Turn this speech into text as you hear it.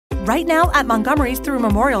right now at Montgomery's through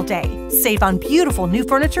Memorial Day. Save on beautiful new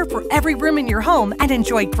furniture for every room in your home and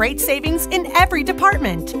enjoy great savings in every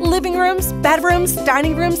department: living rooms, bedrooms,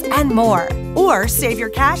 dining rooms, and more. Or save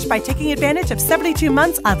your cash by taking advantage of 72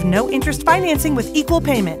 months of no-interest financing with equal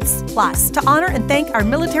payments. Plus, to honor and thank our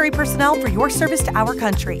military personnel for your service to our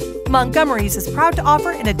country, Montgomery's is proud to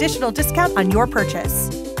offer an additional discount on your purchase.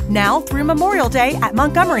 Now through Memorial Day at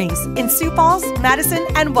Montgomery's in Sioux Falls, Madison,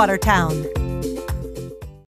 and Watertown.